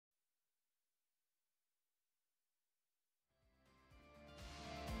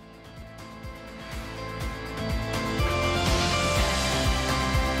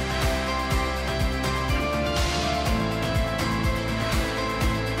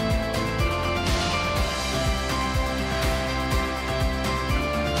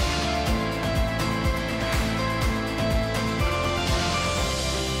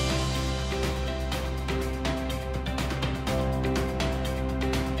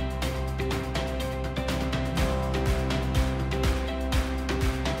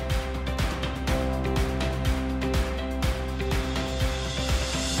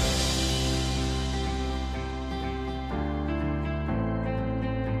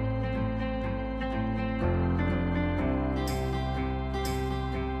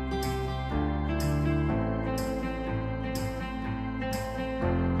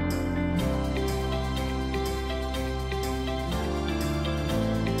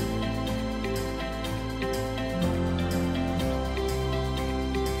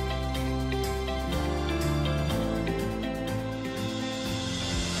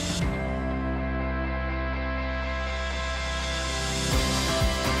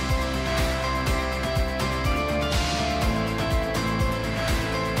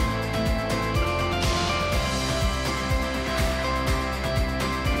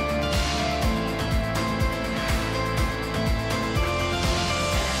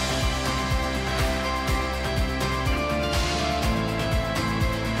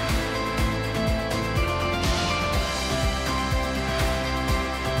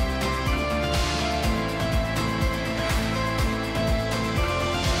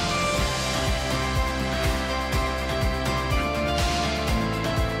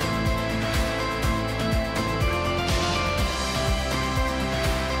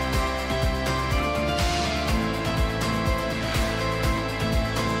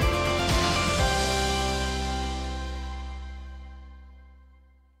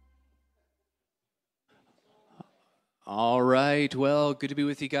All right, well, good to be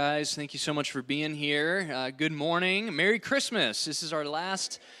with you guys. Thank you so much for being here. Good morning. Merry Christmas. This is our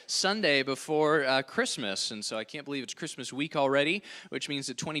last Sunday before Christmas, and so I can't believe it's Christmas week already, which means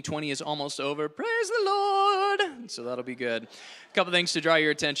that 2020 is almost over. Praise the Lord! So that'll be good. A couple things to draw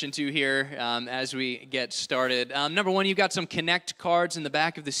your attention to here as we get started. Number one, you've got some Connect cards in the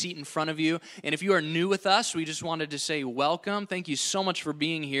back of the seat in front of you, and if you are new with us, we just wanted to say welcome. Thank you so much for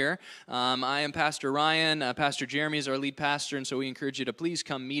being here. I am Pastor Ryan. Pastor Jeremy is our lead pastor, and so we encourage you to please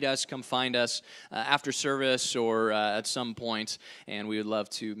come meet us, come find us after service or at some point, and we would love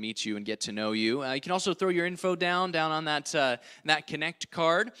to meet you and get to know you. You can also throw your info down on that Connect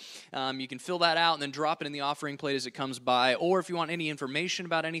card. You can fill that out and then drop it in the offering plate as it comes by, or if you want any information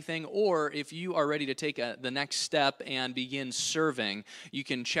about anything, or if you are ready to take the next step and begin serving, you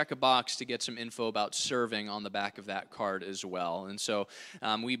can check a box to get some info about serving on the back of that card as well. And so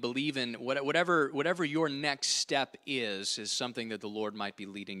we believe in whatever your next step is something that the Lord might be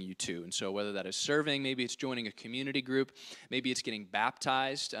leading you to. And so whether that is serving, maybe it's joining a community group, maybe it's getting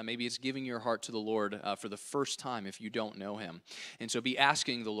baptized, maybe it's giving your heart to the Lord for the first time if you don't know Him. And so be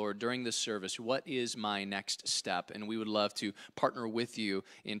asking the Lord during this service, what is my next step? And we would love to partner with you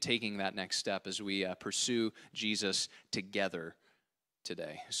in taking that next step as we pursue Jesus together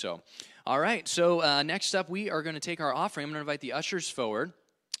today. So, all right. So next up, we are going to take our offering. I'm going to invite the ushers forward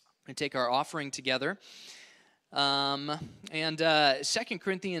and take our offering together. And 2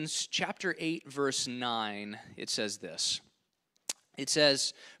 Corinthians chapter 8, verse 9, it says this. It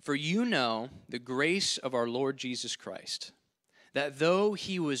says, "For you know the grace of our Lord Jesus Christ, that though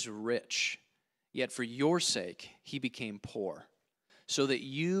He was rich, yet for your sake He became poor, so that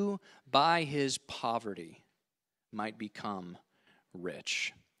you by His poverty might become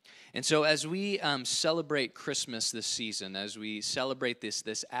rich." And so as we celebrate Christmas this season, as we celebrate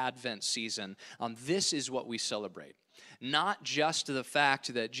this Advent season, this is what we celebrate. Not just the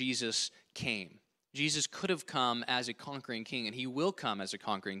fact that Jesus came. Jesus could have come as a conquering king, and He will come as a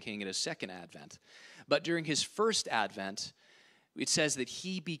conquering king at His second Advent. But during His first Advent, it says that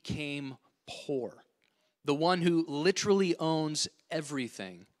He became poor. The one who literally owns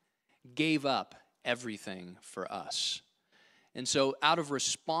everything gave up everything for us. And so out of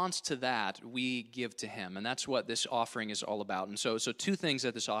response to that, we give to Him. And that's what this offering is all about. And so two things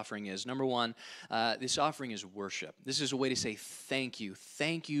that this offering is. Number one, this offering is worship. This is a way to say thank you.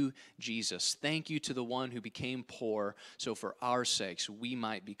 Thank you, Jesus. Thank you to the one who became poor, so for our sakes we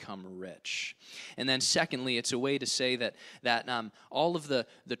might become rich. And then secondly, it's a way to say that all of the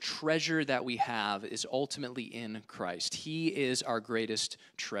treasure that we have is ultimately in Christ. He is our greatest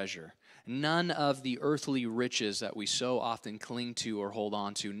treasure. None of the earthly riches that we so often cling to or hold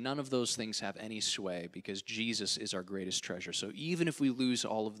on to, none of those things have any sway because Jesus is our greatest treasure. So even if we lose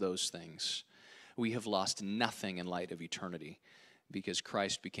all of those things, we have lost nothing in light of eternity because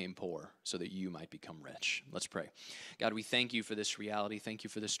Christ became poor so that you might become rich. Let's pray. God, we thank You for this reality. Thank You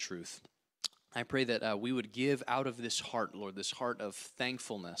for this truth. I pray that we would give out of this heart, Lord, this heart of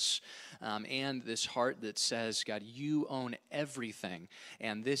thankfulness, and this heart that says, God, You own everything,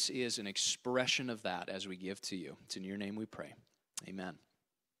 and this is an expression of that as we give to You. It's in Your name we pray. Amen.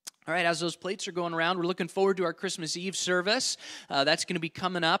 All right, as those plates are going around, we're looking forward to our Christmas Eve service. That's going to be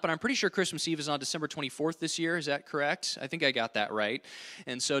coming up, and I'm pretty sure Christmas Eve is on December 24th this year. Is that correct? I think I got that right.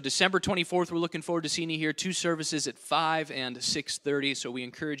 And so December 24th, we're looking forward to seeing you here. 2 services at 5 and 6:30, so we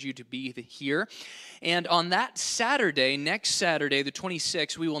encourage you to be here. And on that Saturday, next Saturday, the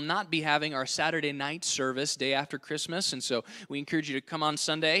 26th, we will not be having our Saturday night service day after Christmas, and so we encourage you to come on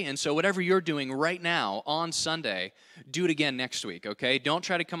Sunday. And so whatever you're doing right now on Sunday, do it again next week, okay? Don't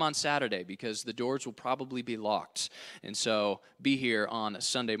try to come on Saturday because the doors will probably be locked. And so be here on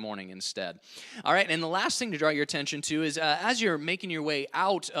Sunday morning instead. All right, and the last thing to draw your attention to is as you're making your way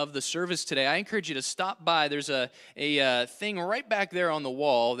out of the service today, I encourage you to stop by. There's a thing right back there on the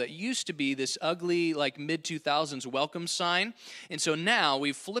wall that used to be this ugly, like mid-2000s welcome sign. And so now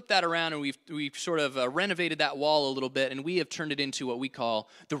we've flipped that around and we've sort of renovated that wall a little bit, and we have turned it into what we call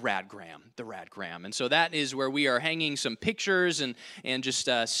the Radgram. And so that is where we are hanging some pictures and just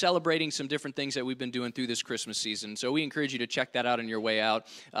celebrating some different things that we've been doing through this Christmas season. So we encourage you to check that out on your way out.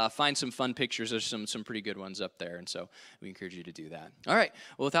 Find some fun pictures. There's some pretty good ones up there, and so we encourage you to do that. All right.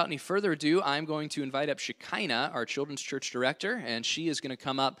 Well, without any further ado, I'm going to invite up Shekinah, our children's church director, and she is going to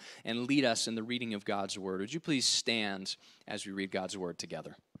come up and lead us in the reading of God's Word. Would you please stand as we read God's Word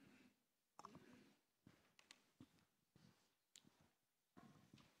together?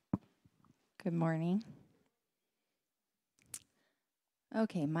 Good morning.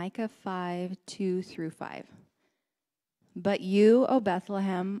 Okay, Micah 5, 2 through 5. But you, O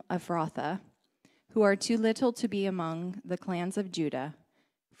Bethlehem Ephrathah, who are too little to be among the clans of Judah,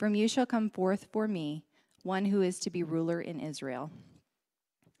 from you shall come forth for me one who is to be ruler in Israel,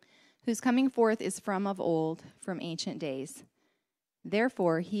 whose coming forth is from of old, from ancient days.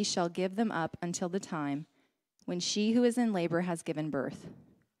 Therefore he shall give them up until the time when she who is in labor has given birth.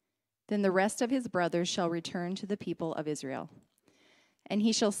 Then the rest of his brothers shall return to the people of Israel. And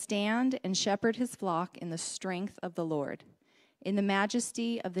he shall stand and shepherd his flock in the strength of the Lord, in the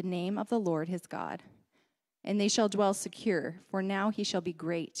majesty of the name of the Lord his God. And they shall dwell secure, for now he shall be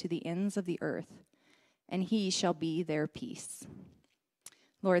great to the ends of the earth, and he shall be their peace.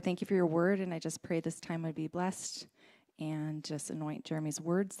 Lord, thank you for your word, and I just pray this time would be blessed, and just anoint Jeremy's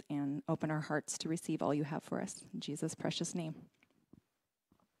words and open our hearts to receive all you have for us. In Jesus' precious name.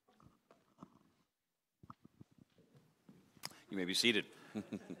 You may be seated.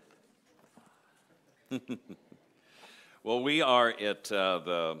 Well, we are at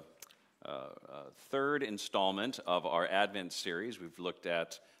the third installment of our Advent series. We've looked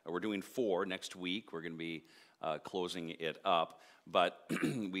at, we're doing 4 next week. We're going to be closing it up. But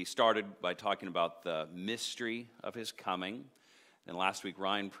we started by talking about the mystery of his coming. And last week,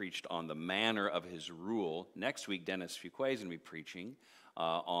 Ryan preached on the manner of his rule. Next week, Dennis Fuquay is going to be preaching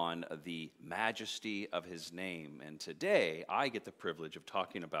on the majesty of his name. And today, I get the privilege of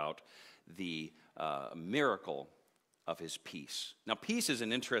talking about the miracle of his peace. Now, peace is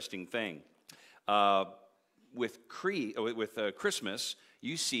an interesting thing. With Christmas,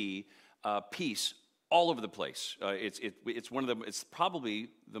 you see peace all over the place. It's probably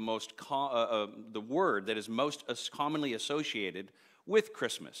the most the word that is most commonly associated with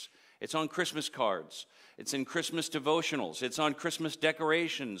Christmas. It's on Christmas cards. It's in Christmas devotionals. It's on Christmas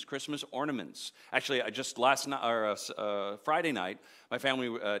decorations, Christmas ornaments. Actually, just last night, or Friday night, my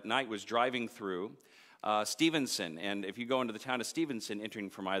family at night was driving through Stevenson, and if you go into the town of Stevenson, entering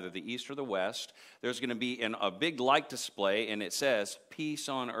from either the east or the west, there's going to be a big light display, and it says "Peace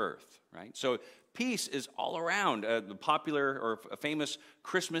on Earth." Right. So peace is all around. The popular or famous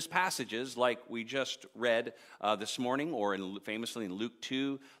Christmas passages, like we just read this morning, or famously in Luke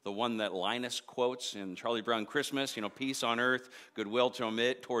 2, the one that Linus quotes in Charlie Brown Christmas, peace on earth, goodwill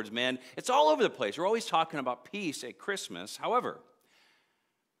towards men. It's all over the place. We're always talking about peace at Christmas. However,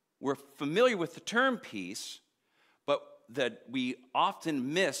 we're familiar with the term peace, but that we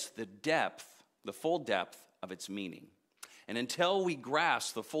often miss the full depth of its meaning. And until we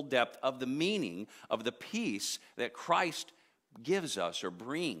grasp the full depth of the meaning of the peace that Christ gives us or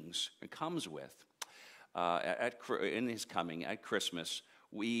brings and comes with in his coming at Christmas,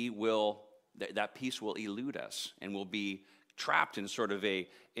 that peace will elude us, and we'll be trapped in sort of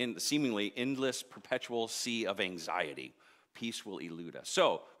in seemingly endless, perpetual sea of anxiety. Peace will elude us.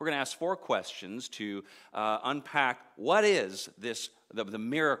 So we're going to ask 4 questions to unpack what is the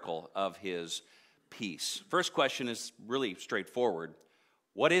miracle of his peace. First question is really straightforward.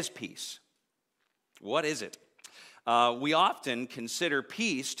 What is peace? What is it? We often consider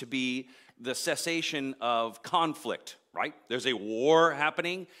peace to be the cessation of conflict, right? There's a war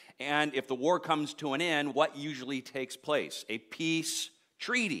happening, and if the war comes to an end, what usually takes place? A peace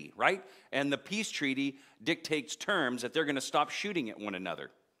treaty, right? And the peace treaty dictates terms that they're going to stop shooting at one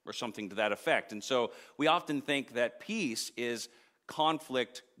another or something to that effect. And so we often think that peace is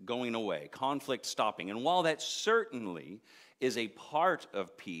conflict going away, conflict stopping. And while that certainly is a part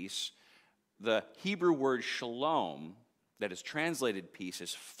of peace, the Hebrew word shalom that is translated peace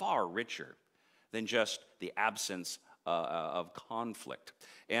is far richer than just the absence of conflict.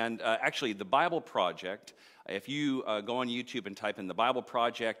 And actually, the Bible Project, if you go on YouTube and type in the Bible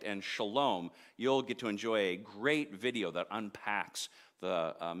Project and shalom, you'll get to enjoy a great video that unpacks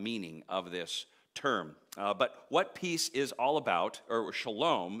the meaning of this term. But what peace is all about, or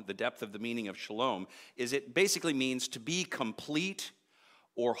shalom, the depth of the meaning of shalom, is it basically means to be complete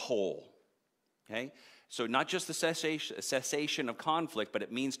or whole. Okay? So not just the cessation of conflict, but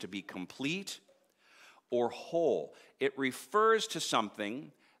it means to be complete or whole. It refers to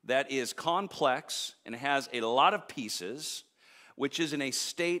something that is complex and has a lot of pieces, which is in a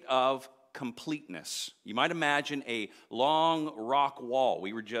state of completeness. You might imagine a long rock wall.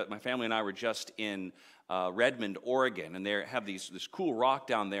 My family and I were just in Redmond, Oregon, and they have this cool rock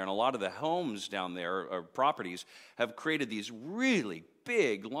down there, and a lot of the homes down there, or properties, have created these really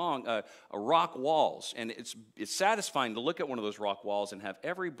big, long rock walls. And it's satisfying to look at one of those rock walls and have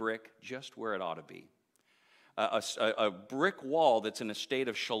every brick just where it ought to be. A brick wall that's in a state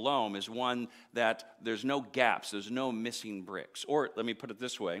of shalom is one that there's no gaps, there's no missing bricks. Or let me put it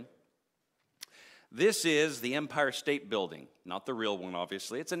this way. This is the Empire State Building, not the real one,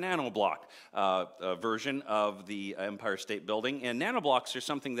 obviously. It's a nanoblock version of the Empire State Building. And nanoblocks are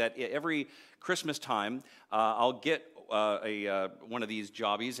something that every Christmas time I'll get one of these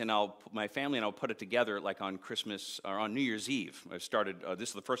jobbies, and my family and I'll put it together like on Christmas or on New Year's Eve. I started. This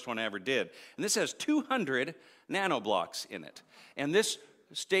is the first one I ever did, and this has 200 nanoblocks in it. And this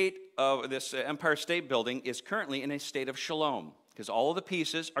Empire State Building is currently in a state of shalom, because all of the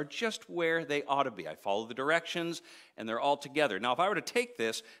pieces are just where they ought to be. I follow the directions, and they're all together. Now, if I were to take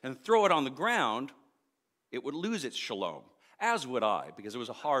this and throw it on the ground, it would lose its shalom, as would I, because it was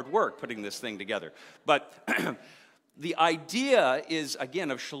a hard work putting this thing together. But the idea is, again,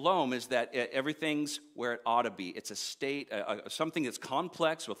 of shalom is that everything's where it ought to be. It's a state, something that's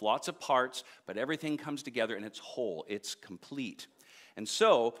complex with lots of parts, but everything comes together and it's whole, it's complete. And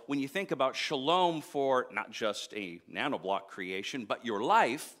so, when you think about shalom for not just a nanoblock creation, but your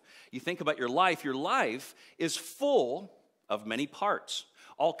life, you think about your life is full of many parts.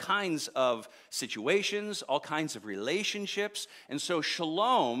 All kinds of situations, all kinds of relationships. And so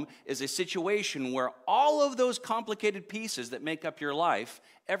shalom is a situation where all of those complicated pieces that make up your life,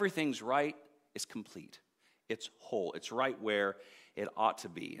 everything's right, is complete. It's whole. It's right where it ought to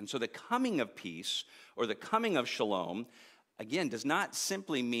be. And so the coming of peace, or the coming of shalom, again, does not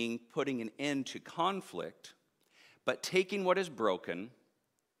simply mean putting an end to conflict, but taking what is broken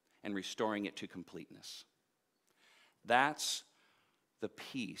and restoring it to completeness. That's the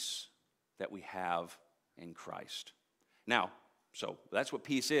peace that we have in Christ. Now, so that's what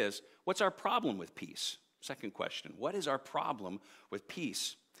peace is. What's our problem with peace? Second question. What is our problem with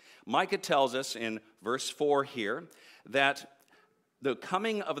peace? Micah tells us in verse 4 here that the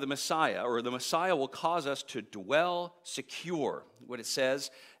coming of the Messiah, or the Messiah, will cause us to dwell secure. What it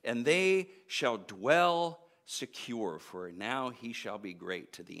says, and they shall dwell secure, for now he shall be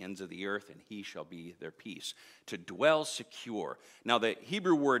great to the ends of the earth, and he shall be their peace. To dwell secure. Now, the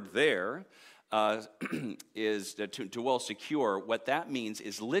Hebrew word there is to dwell secure. What that means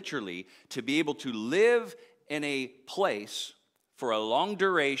is literally to be able to live in a place for a long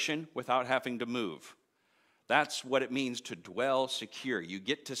duration without having to move. That's what it means to dwell secure. You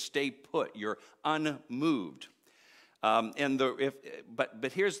get to stay put. You're unmoved.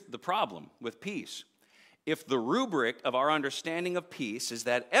 But here's the problem with peace. If the rubric of our understanding of peace is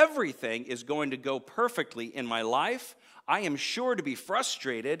that everything is going to go perfectly in my life, I am sure to be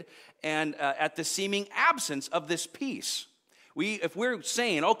frustrated and at the seeming absence of this peace. If we're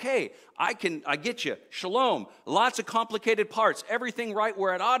saying, okay, I get you, shalom, lots of complicated parts, everything right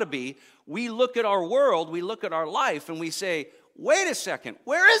where it ought to be, we look at our world, we look at our life, and we say, wait a second,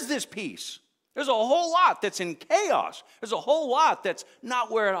 where is this peace? There's a whole lot that's in chaos. There's a whole lot that's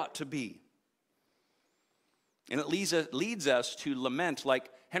not where it ought to be. And it leads us to lament like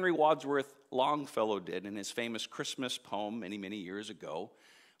Henry Wadsworth Longfellow did in his famous Christmas poem many, many years ago,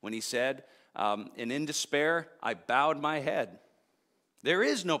 when he said, and in despair, I bowed my head. There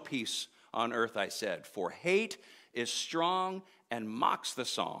is no peace on earth, I said, for hate is strong and mocks the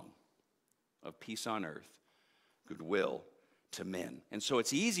song of peace on earth, goodwill to men. And so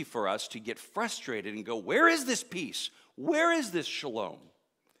it's easy for us to get frustrated and go, where is this peace? Where is this shalom?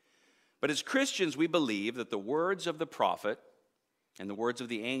 But as Christians, we believe that the words of the prophet and the words of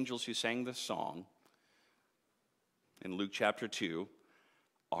the angels who sang the song in Luke chapter 2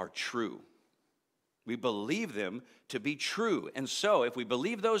 are true. We believe them to be true. And so, if we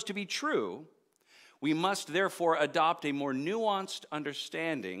believe those to be true, we must therefore adopt a more nuanced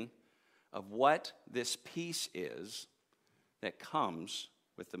understanding of what this peace is that comes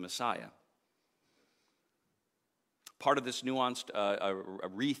with the Messiah. Part of this nuanced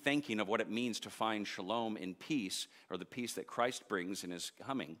rethinking of what it means to find shalom in peace, or the peace that Christ brings in his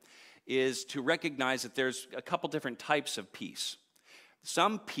coming, is to recognize that there's a couple different types of peace.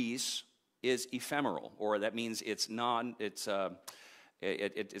 Some peace is ephemeral, or that means it's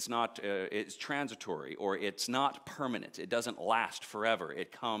transitory, or it's not permanent. It doesn't last forever.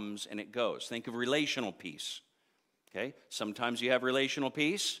 It comes and it goes. Think of relational peace. Okay? Sometimes you have relational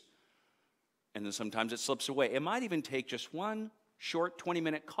peace, and then sometimes it slips away. It might even take just one short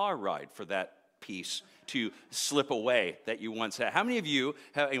 20-minute car ride for that peace to slip away that you once had. How many of you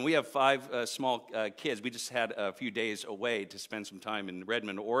have, and we have 5 small kids. We just had a few days away to spend some time in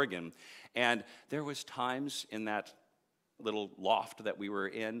Redmond, Oregon. And there was times in that little loft that we were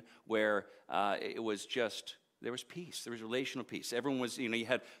in where it was just, there was peace. There was relational peace. Everyone was, you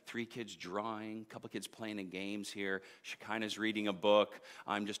had 3 kids drawing, a couple kids playing in games here. Shekinah's reading a book.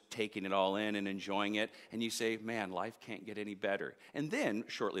 I'm just taking it all in and enjoying it. And you say, man, life can't get any better. And then,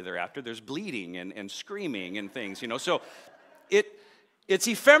 shortly thereafter, there's bleeding and screaming and things, So it It's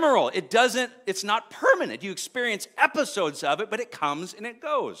ephemeral. It's not permanent. You experience episodes of it, but it comes and it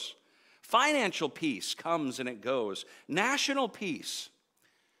goes. Financial peace comes and it goes. National peace,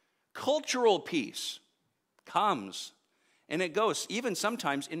 cultural peace comes and it goes. Even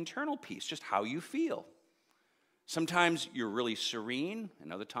sometimes internal peace, just how you feel. Sometimes you're really serene,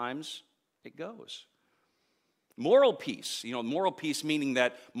 and other times it goes. Moral peace, moral peace meaning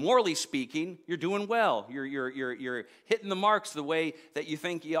that morally speaking, you're doing well. You're hitting the marks the way that you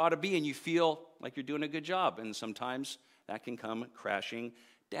think you ought to be, and you feel like you're doing a good job. And sometimes that can come crashing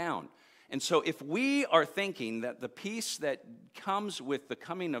down. And so if we are thinking that the peace that comes with the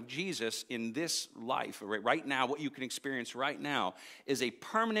coming of Jesus in this life, right now, what you can experience right now, is a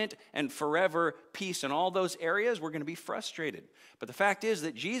permanent and forever peace in all those areas, we're going to be frustrated. But the fact is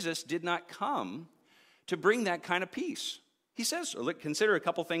that Jesus did not come to bring that kind of peace. He says, consider a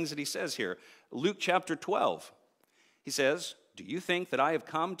couple things that he says here. Luke chapter 12, he says, "Do you think that I have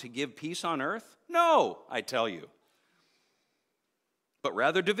come to give peace on earth? No, I tell you, but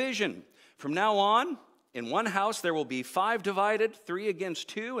rather division. From now on, in one house there will be 5 divided, 3 against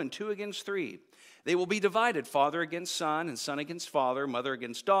 2, and 2 against 3. They will be divided, father against son, and son against father, mother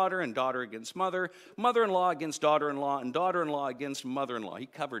against daughter, and daughter against mother, mother-in-law against daughter-in-law, and daughter-in-law against mother-in-law." He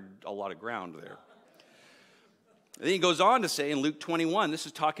covered a lot of ground there. Then he goes on to say in Luke 21, this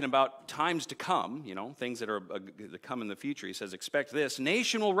is talking about times to come, things that are to come in the future. He says, "Expect this,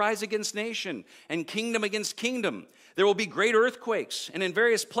 nation will rise against nation, and kingdom against kingdom. There will be great earthquakes, and in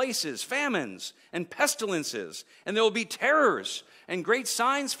various places famines and pestilences, and there will be terrors and great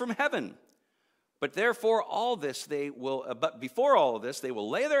signs from heaven. But before all of this, they will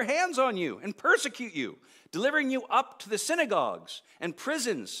lay their hands on you and persecute you, delivering you up to the synagogues and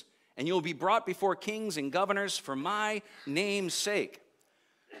prisons, and you will be brought before kings and governors for my name's sake."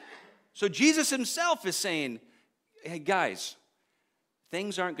 So Jesus himself is saying, hey guys,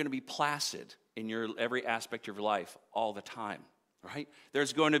 things aren't going to be placid in your every aspect of your life all the time, right?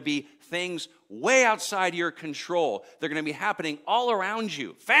 There's going to be things way outside your control. They're going to be happening all around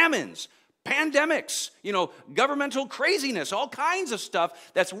you. Famines, pandemics, governmental craziness, all kinds of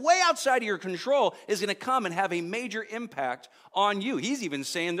stuff that's way outside of your control is going to come and have a major impact on you. He's even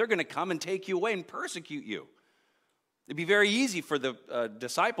saying they're going to come and take you away and persecute you. It'd be very easy for the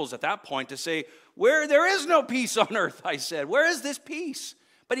disciples at that point to say, "Where there is no peace on earth," I said. "Where is this peace?"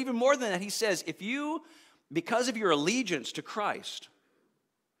 But even more than that, he says, if you, because of your allegiance to Christ,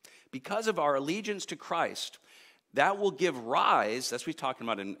 because of our allegiance to Christ, that will give rise, that's what he's talking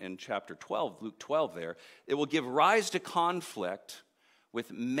about in chapter 12, Luke 12 there, it will give rise to conflict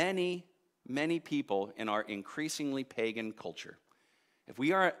with many, many people in our increasingly pagan culture. If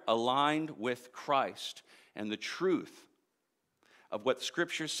we are aligned with Christ and the truth of what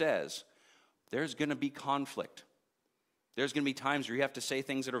Scripture says, there's going to be conflict. There's going to be times where you have to say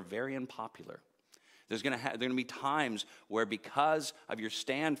things that are very unpopular. There's going to be times where because of your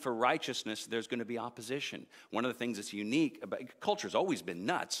stand for righteousness, there's going to be opposition. One of the things that's unique about culture's always been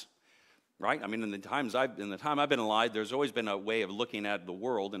nuts, right? I mean, in the time I've been alive, there's always been a way of looking at the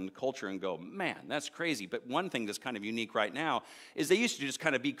world and the culture and go, man, that's crazy. But one thing that's kind of unique right now is they used to just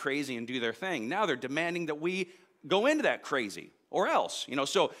kind of be crazy and do their thing. Now they're demanding that we go into that crazy or else.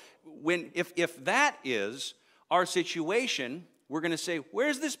 So if that is our situation, we're going to say,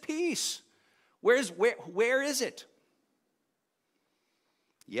 where's this peace? Where is it?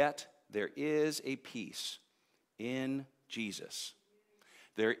 Yet there is a peace in Jesus.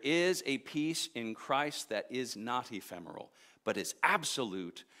 There is a peace in Christ that is not ephemeral, but is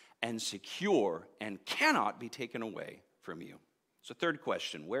absolute and secure and cannot be taken away from you. So third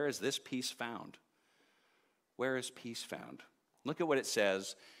question, where is this peace found? Where is peace found? Look at what it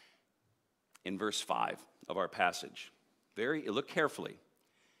says in verse 5 of our passage. Look carefully.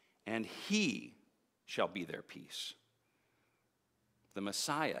 "And he shall be their peace." The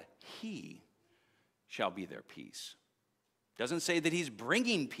Messiah, he shall be their peace. Doesn't say that he's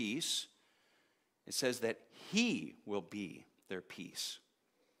bringing peace. It says that he will be their peace.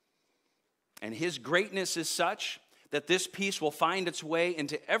 And his greatness is such that this peace will find its way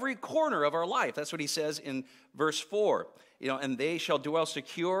into every corner of our life. That's what he says in verse 4. "And they shall dwell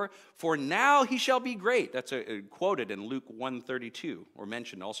secure, for now he shall be great." That's quoted in Luke 1:32, or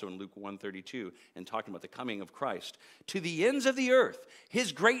mentioned also in Luke 1:32, and talking about the coming of Christ. "To the ends of the earth."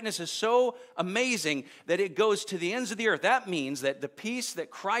 His greatness is so amazing that it goes to the ends of the earth. That means that the peace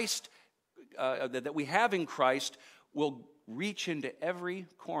that Christ, that we have in Christ, will reach into every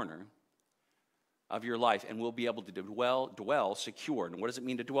corner of your life and will be able to dwell secure. And what does it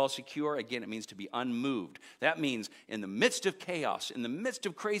mean to dwell secure? Again, it means to be unmoved. That means in the midst of chaos, in the midst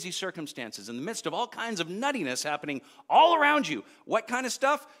of crazy circumstances, in the midst of all kinds of nuttiness happening all around you. What kind of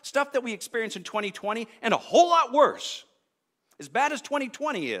stuff? Stuff that we experienced in 2020 and a whole lot worse. As bad as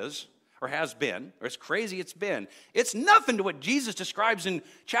 2020 is, or has been, or as crazy it's been, it's nothing to what Jesus describes in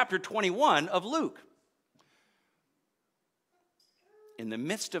chapter 21 of Luke. In the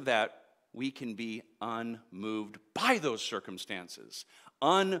midst of that, we can be unmoved by those circumstances,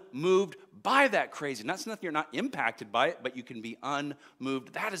 unmoved by that crazy. That's nothing, you're not impacted by it, but you can be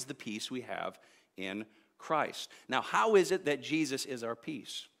unmoved. That is the peace we have in Christ. Now, how is it that Jesus is our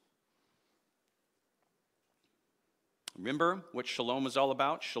peace? Remember what shalom is all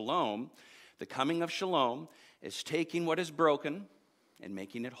about? Shalom, the coming of shalom, is taking what is broken and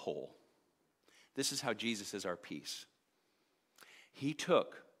making it whole. This is how Jesus is our peace. He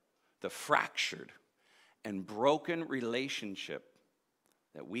took the fractured and broken relationship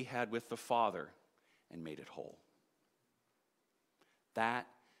that we had with the Father and made it whole. That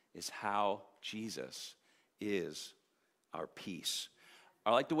is how Jesus is our peace.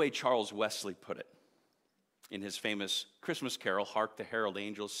 I like the way Charles Wesley put it in his famous Christmas carol, Hark the Herald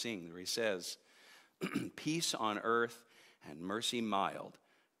Angels Sing, where he says, peace on earth and mercy mild,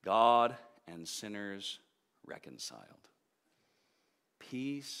 God and sinners reconciled.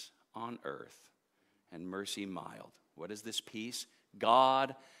 Peace on earth and mercy mild. What is this peace?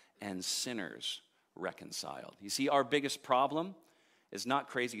 God and sinners reconciled. You see, our biggest problem is not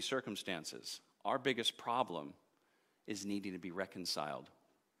crazy circumstances. Our biggest problem is needing to be reconciled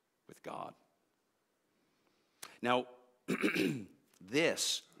with God. Now,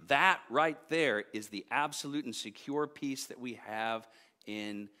 that right there is the absolute and secure peace that we have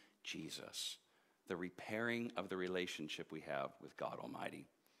in Jesus. The repairing of the relationship we have with God Almighty.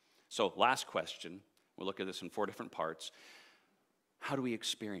 So, last question. We'll look at this in 4 different parts. How do we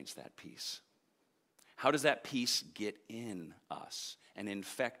experience that peace? How does that peace get in us and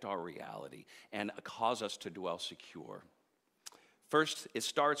infect our reality and cause us to dwell secure? First, it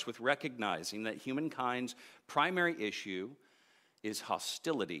starts with recognizing that humankind's primary issue is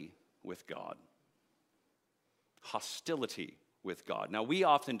hostility with God. Hostility with God. Now, we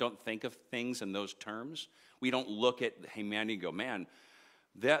often don't think of things in those terms. We don't look at humanity and go, man,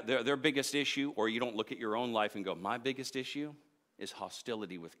 their biggest issue, or you don't look at your own life and go, my biggest issue is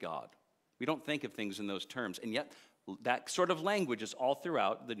hostility with God. We don't think of things in those terms, and yet that sort of language is all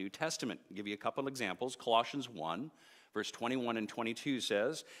throughout the New Testament. I'll give you a couple examples. Colossians 1, verse 21 and 22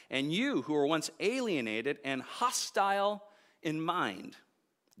 says, and you who were once alienated and hostile in mind,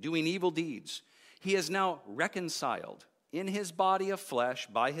 doing evil deeds, he is now reconciled in his body of flesh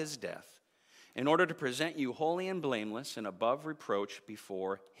by his death, in order to present you holy and blameless and above reproach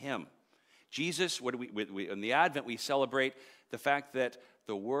before him. Jesus, in the Advent, we celebrate the fact that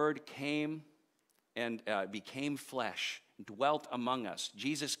the Word came and became flesh, dwelt among us.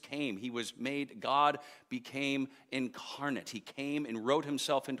 Jesus came. He was made. God became incarnate. He came and wrote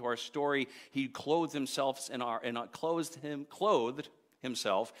himself into our story. He clothed himself clothed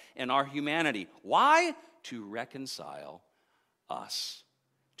himself in our humanity. Why? To reconcile us,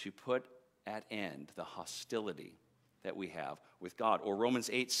 to put at end the hostility that we have with God. Or Romans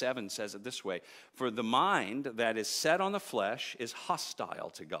 8:7 says it this way, for the mind that is set on the flesh is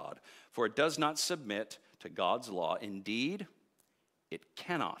hostile to God, for it does not submit to God's law. Indeed, it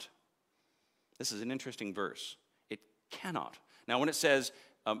cannot. This is an interesting verse. It cannot. Now, when it says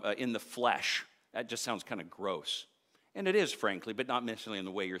in the flesh, that just sounds kind of gross. And it is, frankly, but not necessarily in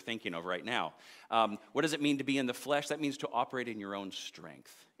the way you're thinking of right now. What does it mean to be in the flesh? That means to operate in your own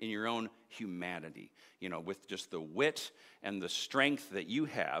strength, in your own humanity. You know, with just the wit and the strength that you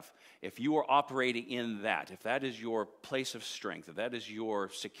have. If you are operating in that, if that is your place of strength, if that is your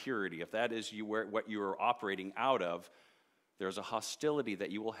security, if that is what you are operating out of, there's a hostility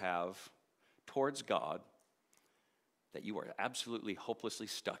that you will have towards God that you are absolutely hopelessly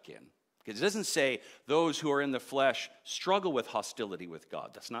stuck in. Because it doesn't say those who are in the flesh struggle with hostility with God.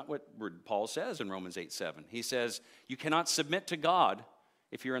 That's not what Paul says in Romans 8:7. He says you cannot submit to God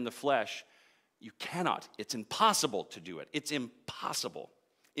if you're in the flesh. You cannot. It's impossible to do it. It's impossible.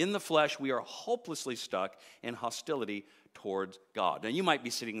 In the flesh, we are hopelessly stuck in hostility towards God. Now, you might be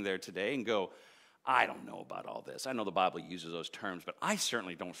sitting there today and go, I don't know about all this. I know the Bible uses those terms, but I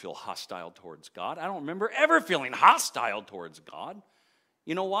certainly don't feel hostile towards God. I don't remember ever feeling hostile towards God.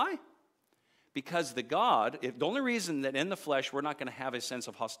 You know why? Because the only reason that in the flesh we're not going to have a sense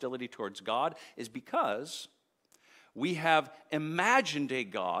of hostility towards God is because we have imagined a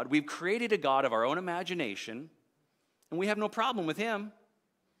God, we've created a God of our own imagination, and we have no problem with him.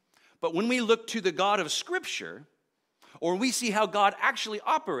 But when we look to the God of Scripture, or we see how God actually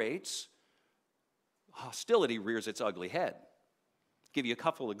operates, hostility rears its ugly head. I'll give you a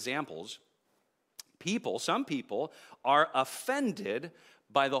couple examples. Some people are offended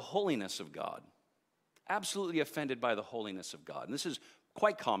by the holiness of God. Absolutely offended by the holiness of God. And this is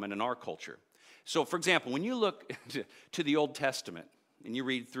quite common in our culture. So, for example, when you look to the Old Testament and you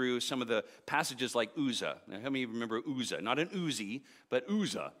read through some of the passages like Uzzah. Now, how many of you remember Uzzah? Not an Uzi, but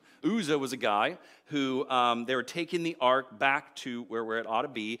Uzzah. Uzzah was a guy who they were taking the ark back to where it ought to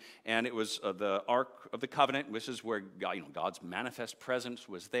be, and it was the Ark of the Covenant, which is where God's manifest presence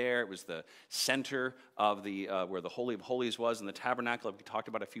was there. It was the center of where the Holy of Holies was in the tabernacle, like we talked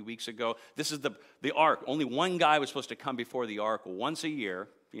about a few weeks ago. This is the ark. Only one guy was supposed to come before the ark once a year,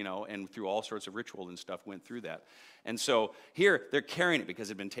 and through all sorts of ritual and stuff went through that. And so here they're carrying it because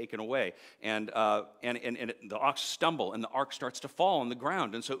it had been taken away. And the ox stumble and the ark starts to fall on the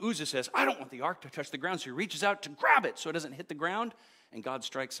ground. And so Uzzah says, I don't want the ark to touch the ground. So he reaches out to grab it so it doesn't hit the ground. And God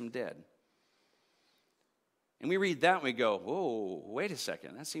strikes him dead. And we read that and we go, whoa, wait a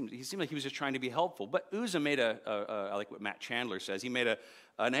second. He seemed like he was just trying to be helpful. But Uzzah made I like what Matt Chandler says, he made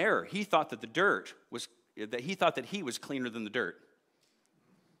an error. He thought that he was cleaner than the dirt.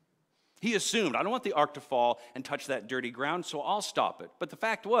 He assumed, I don't want the ark to fall and touch that dirty ground, so I'll stop it. But the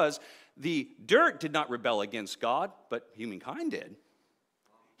fact was, the dirt did not rebel against God, but humankind did.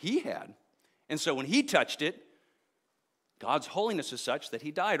 He had. And so when he touched it, God's holiness is such that he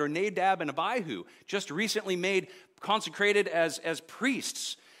died. Or Nadab and Abihu, just recently consecrated as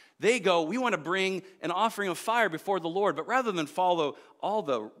priests. They go, we want to bring an offering of fire before the Lord, but rather than follow all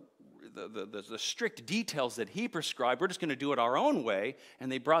the strict details that he prescribed, we're just going to do it our own way. And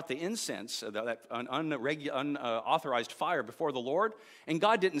they brought the incense, that unauthorized fire before the Lord. And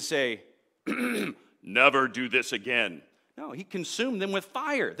God didn't say, never do this again. No, he consumed them with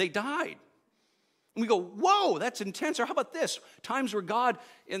fire. They died. And we go, whoa, that's intense. Or how about this? Times where God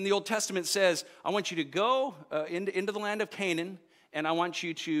in the Old Testament says, I want you to go into the land of Canaan, and I want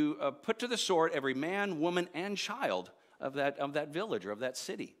you to put to the sword every man, woman, and child of that village or of that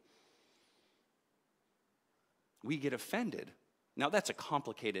city. We get offended. Now, that's a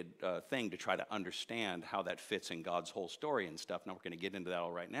complicated thing to try to understand how that fits in God's whole story and stuff. Now, we're going to get into that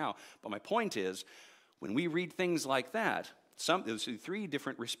all right now. But my point is, when we read things like that, there's three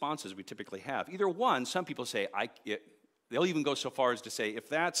different responses we typically have. Either one, some people say, they'll even go so far as to say, if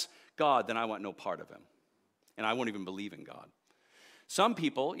that's God, then I want no part of him. And I won't even believe in God. Some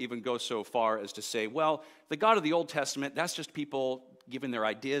people even go so far as to say, well, the God of the Old Testament, that's just people giving their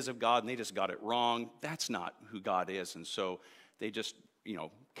ideas of God, and they just got it wrong. That's not who God is, and so they just,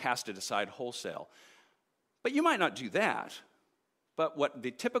 cast it aside wholesale. But you might not do that. But what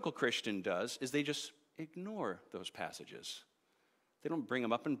the typical Christian does is they just ignore those passages. They don't bring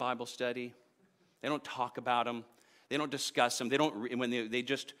them up in Bible study. They don't talk about them. They don't discuss them. They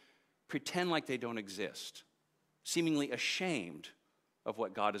just pretend like they don't exist, seemingly ashamed of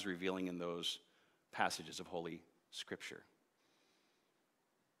what God is revealing in those passages of Holy Scripture.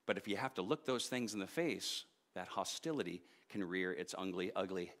 But if you have to look those things in the face, that hostility can rear its ugly,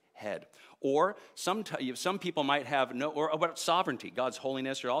 ugly head. Or some people might have or about sovereignty, God's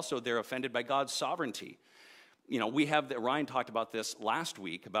holiness, or also they're offended by God's sovereignty. Ryan talked about this last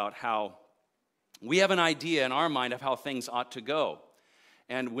week, about how we have an idea in our mind of how things ought to go.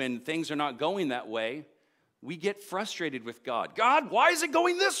 And when things are not going that way, we get frustrated with God. God, why is it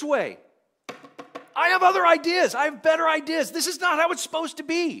going this way? I have other ideas. I have better ideas. This is not how it's supposed to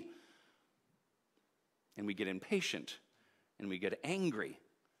be. And we get impatient, and we get angry.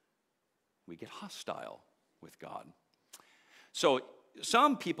 We get hostile with God. So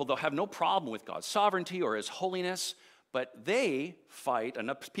some people, they'll have no problem with God's sovereignty or his holiness, but they fight, and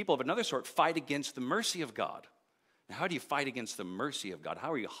people of another sort fight against the mercy of God. Now, how do you fight against the mercy of God?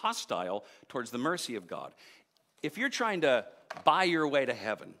 How are you hostile towards the mercy of God? If you're trying to buy your way to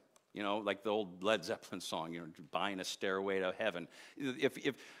heaven, like the old Led Zeppelin song, buying a stairway to heaven.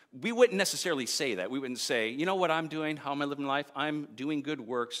 If we wouldn't necessarily say that. We wouldn't say, you know what I'm doing? How am I living life? I'm doing good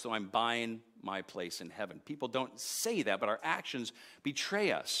works, so I'm buying my place in heaven. People don't say that, but our actions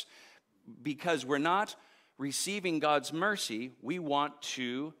betray us. Because we're not receiving God's mercy, we want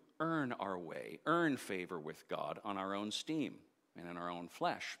to earn our way, earn favor with God on our own steam and in our own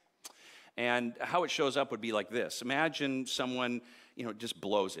flesh. And how it shows up would be like this. Imagine someone, just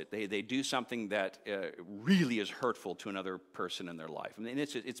blows it. They do something that really is hurtful to another person in their life. I mean,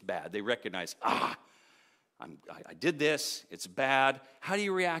 it's bad. They recognize, I did this. It's bad. How do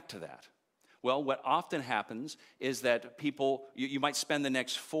you react to that? Well, what often happens is that people, you might spend the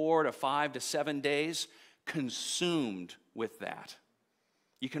next 4 to 5 to 7 days consumed with that.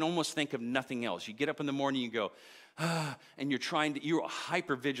 You can almost think of nothing else. You get up in the morning, you go, and you're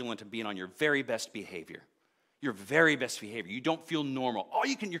hyper vigilant of being on your very best behavior. Your very best behavior. You don't feel normal.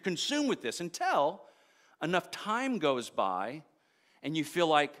 You're consumed with this until enough time goes by and you feel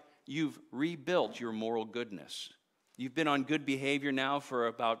like you've rebuilt your moral goodness. You've been on good behavior now for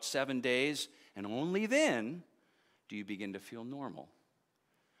about 7 days, and only then do you begin to feel normal.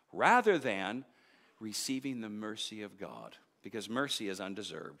 Rather than receiving the mercy of God, because mercy is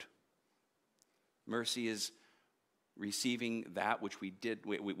undeserved. Mercy is receiving that which we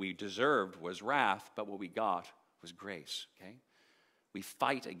deserved was wrath, but what we got was grace, okay? We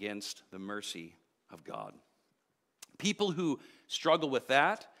fight against the mercy of God. People who struggle with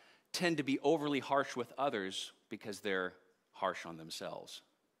that tend to be overly harsh with others because they're harsh on themselves.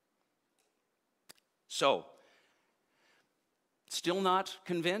 So, still not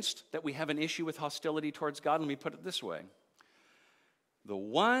convinced that we have an issue with hostility towards God? Let me put it this way. The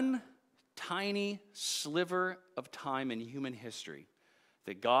one tiny sliver of time in human history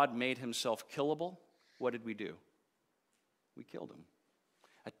that God made himself killable, what did we do? We killed him.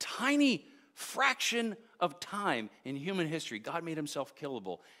 A tiny fraction of time in human history, God made himself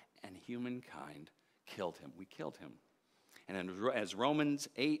killable, and humankind killed him. We killed him. And as Romans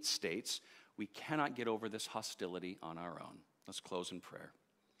 8 states, we cannot get over this hostility on our own. Let's close in prayer.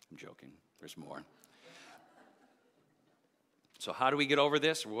 I'm joking. There's more. So how do we get over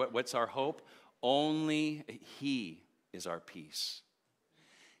this? What's our hope? Only he is our peace.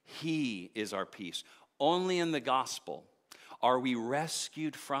 He is our peace. Only in the gospel are we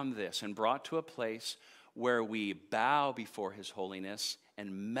rescued from this and brought to a place where we bow before his holiness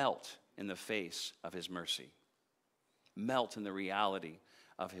and melt in the face of his mercy. Melt in the reality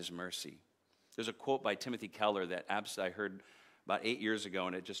of his mercy. There's a quote by Timothy Keller that I heard about 8 years ago,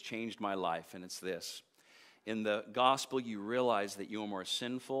 and it just changed my life, and it's this. In the gospel, you realize that you are more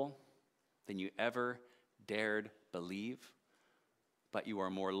sinful than you ever dared believe, but you are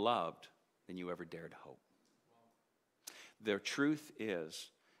more loved than you ever dared hope. The truth is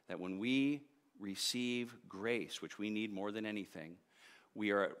that when we receive grace, which we need more than anything,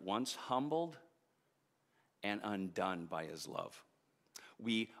 we are at once humbled and undone by his love.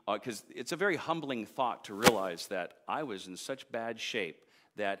 Because it's a very humbling thought to realize that I was in such bad shape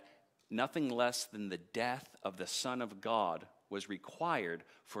that nothing less than the death of the Son of God was required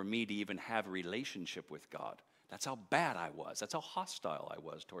for me to even have a relationship with God. That's how bad I was. That's how hostile I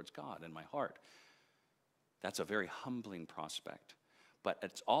was towards God in my heart. That's a very humbling prospect. But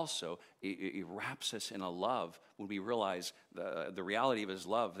it's also, it wraps us in a love when we realize the reality of his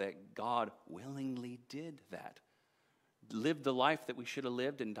love, that God willingly did that. Lived the life that we should have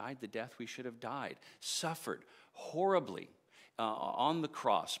lived and died the death we should have died. Suffered horribly on the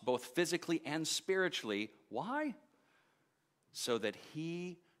cross, both physically and spiritually. Why? So that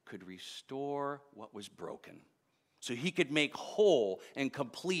he could restore what was broken. So he could make whole and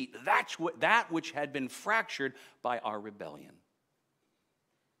complete that which had been fractured by our rebellion.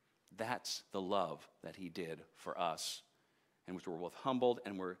 That's the love that he did for us, and which we're both humbled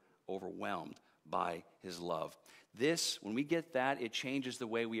and we're overwhelmed by his love. This, when we get that, it changes the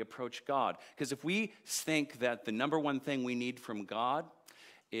way we approach God. Because if we think that the number one thing we need from God,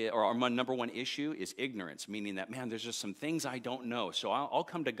 or our number one issue is ignorance, meaning that, man, there's just some things I don't know. So I'll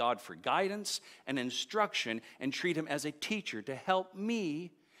come to God for guidance and instruction and treat him as a teacher to help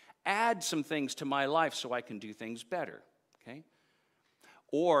me add some things to my life so I can do things better, okay?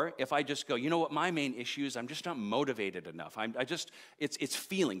 Or if I just go, you know what, my main issue is I'm just not motivated enough. It's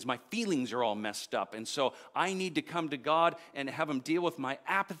feelings. My feelings are all messed up. And so I need to come to God and have him deal with my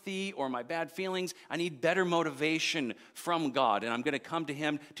apathy or my bad feelings. I need better motivation from God. And I'm going to come to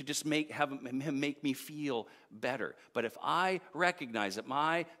him to just have him make me feel better. But if I recognize that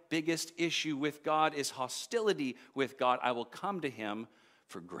my biggest issue with God is hostility with God, I will come to him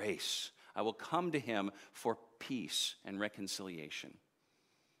for grace. I will come to him for peace and reconciliation.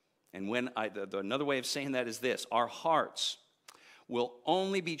 And another way of saying that is this: our hearts will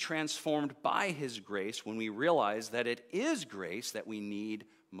only be transformed by his grace when we realize that it is grace that we need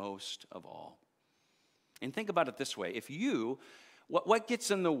most of all. And think about it this way: what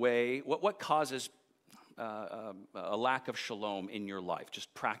gets in the way, what causes a lack of shalom in your life,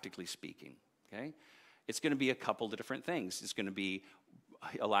 just practically speaking, okay? It's going to be a couple of different things. It's going to be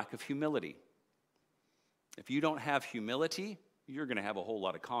a lack of humility. If you don't have humility, you're going to have a whole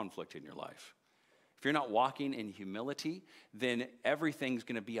lot of conflict in your life. If you're not walking in humility, then everything's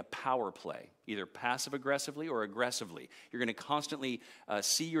going to be a power play, either passive-aggressively or aggressively. You're going to constantly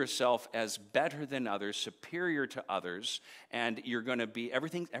see yourself as better than others, superior to others, and you're going to be,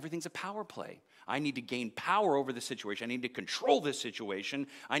 everything's a power play. I need to gain power over the situation. I need to control this situation.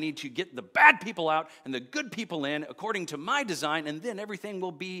 I need to get the bad people out and the good people in according to my design, and then everything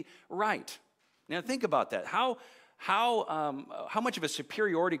will be right. Now think about that. How much of a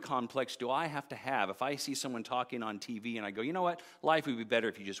superiority complex do I have to have if I see someone talking on TV and I go, you know what, life would be better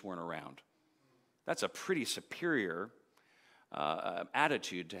if you just weren't around? That's a pretty superior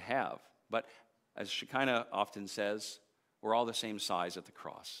attitude to have. But as Shekinah often says, we're all the same size at the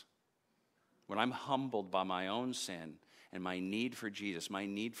cross. When I'm humbled by my own sin and my need for Jesus, my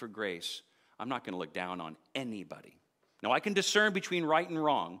need for grace, I'm not going to look down on anybody. Now, I can discern between right and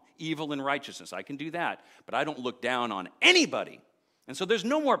wrong, evil and righteousness. I can do that, but I don't look down on anybody. And so there's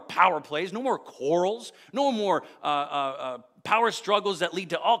no more power plays, no more quarrels, no more power struggles that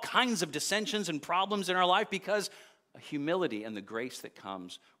lead to all kinds of dissensions and problems in our life, because humility and the grace that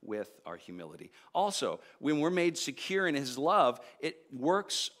comes with our humility. Also, when we're made secure in His love, it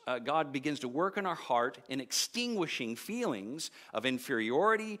works, God begins to work in our heart in extinguishing feelings of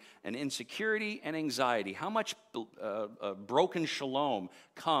inferiority and insecurity and anxiety. How much broken shalom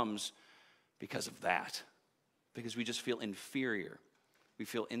comes because of that? Because we just feel inferior. We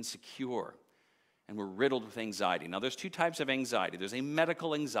feel insecure. And we're riddled with anxiety. Now, there's two types of anxiety. There's a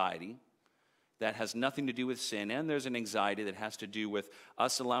medical anxiety that has nothing to do with sin, and there's an anxiety that has to do with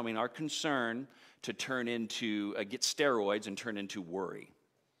us allowing our concern to turn into, get steroids and turn into worry.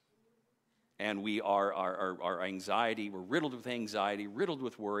 And we are, our anxiety, we're riddled with anxiety, riddled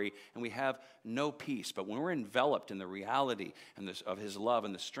with worry, and we have no peace. But when we're enveloped in the reality of His love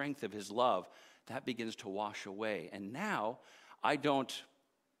and the strength of His love, that begins to wash away. And now, I can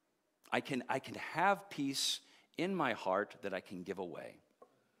have peace in my heart that I can give away.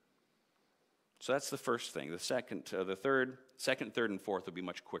 So that's the first thing. The second, third, and fourth will be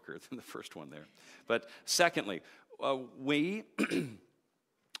much quicker than the first one there. But secondly, we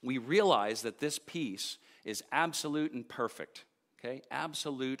realize that this peace is absolute and perfect. Okay,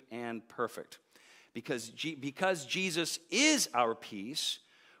 absolute and perfect, because Jesus is our peace.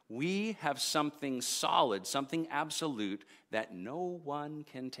 We have something solid, something absolute that no one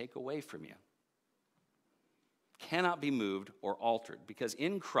can take away from you. Cannot be moved or altered, because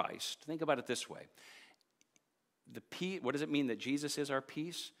in Christ, think about it this way. What does it mean that Jesus is our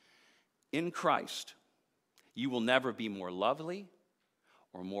peace? In Christ, you will never be more lovely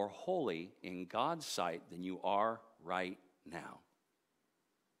or more holy in God's sight than you are right now.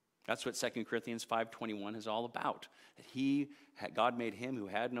 That's what 2 Corinthians 5:21 is all about. That God made Him who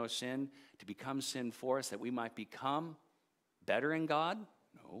had no sin to become sin for us, that we might become better in God?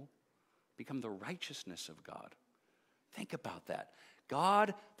 No. Become the righteousness of God. Think about that.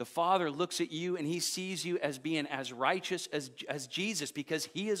 God, the Father, looks at you and He sees you as being as righteous as Jesus, because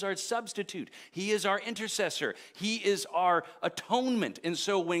He is our substitute. He is our intercessor. He is our atonement. And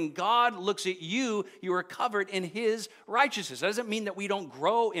so when God looks at you, you are covered in His righteousness. That doesn't mean that we don't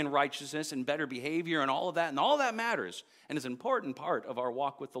grow in righteousness and better behavior and all of that matters and is an important part of our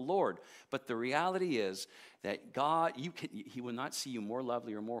walk with the Lord. But the reality is that God, He will not see you more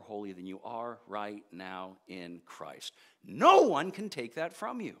lovely or more holy than you are right now in Christ. No one can take that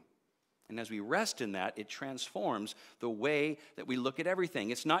from you. And as we rest in that, it transforms the way that we look at everything.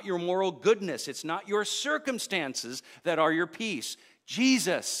 It's not your moral goodness. It's not your circumstances that are your peace.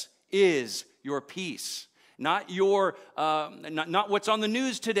 Jesus is your peace. Not what's on the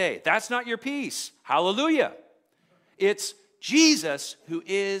news today. That's not your peace. Hallelujah. It's Jesus who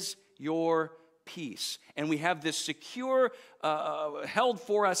is your peace. And we have this secure, held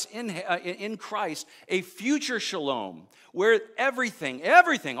for us in Christ, a future shalom, where everything,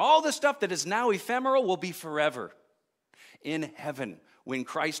 all the stuff that is now ephemeral will be forever in heaven when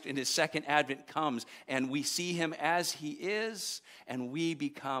Christ in His second advent comes and we see Him as He is and we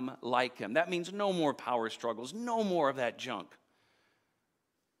become like Him. That means no more power struggles, no more of that junk.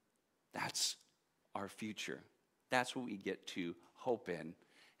 That's our future. That's what we get to hope in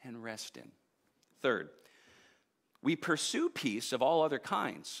and rest in. Third, we pursue peace of all other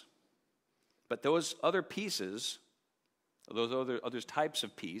kinds, but those other pieces, those other types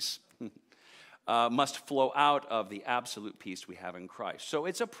of peace, must flow out of the absolute peace we have in Christ. So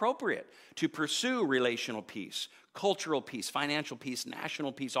it's appropriate to pursue relational peace, cultural peace, financial peace,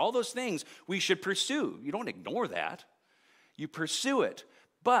 national peace, all those things we should pursue. You don't ignore that. You pursue it,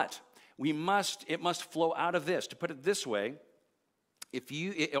 but it must flow out of this. To put it this way, if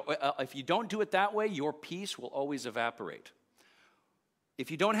you don't do it that way, your peace will always evaporate.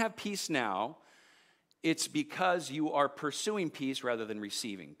 If you don't have peace now, it's because you are pursuing peace rather than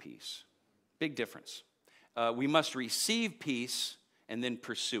receiving peace. Big difference. We must receive peace and then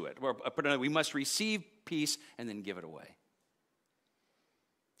pursue it. Or put another, we must receive peace and then give it away.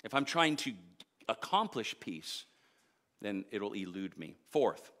 If I'm trying to accomplish peace, then it'll elude me.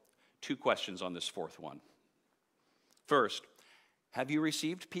 Fourth, 2 questions on this fourth one. First, have you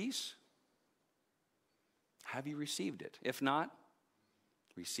received peace? Have you received it? If not,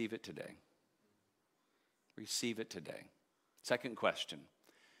 receive it today. Receive it today. Second question,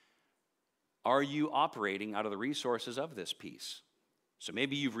 are you operating out of the resources of this peace? So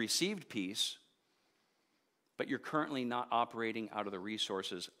maybe you've received peace, but you're currently not operating out of the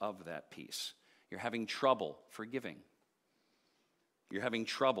resources of that peace. You're having trouble forgiving. You're having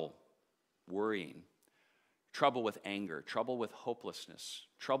trouble worrying, trouble with anger, trouble with hopelessness,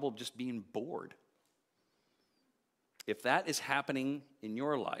 trouble just being bored. If that is happening in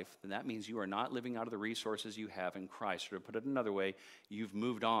your life, then that means you are not living out of the resources you have in Christ. Or to put it another way, you've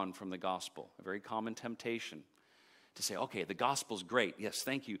moved on from the gospel. A very common temptation to say, okay, the gospel's great. Yes,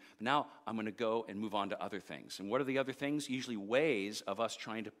 thank you. But now I'm going to go and move on to other things. And what are the other things? Usually ways of us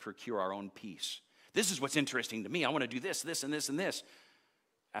trying to procure our own peace. This is what's interesting to me. I want to do this, this, and this, and this.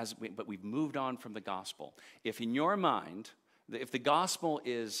 But we've moved on from the gospel. If in your mind, if the gospel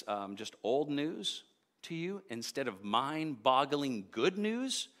is just old news to you instead of mind-boggling good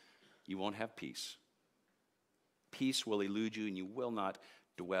news, you won't have peace. Peace will elude you and you will not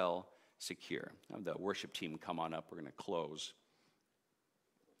dwell secure. Have the worship team come on up. We're going to close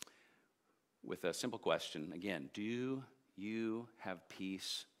with a simple question. Again, do you have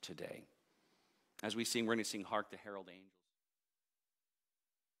peace today? As we sing, we're going to sing Hark the Herald Angels.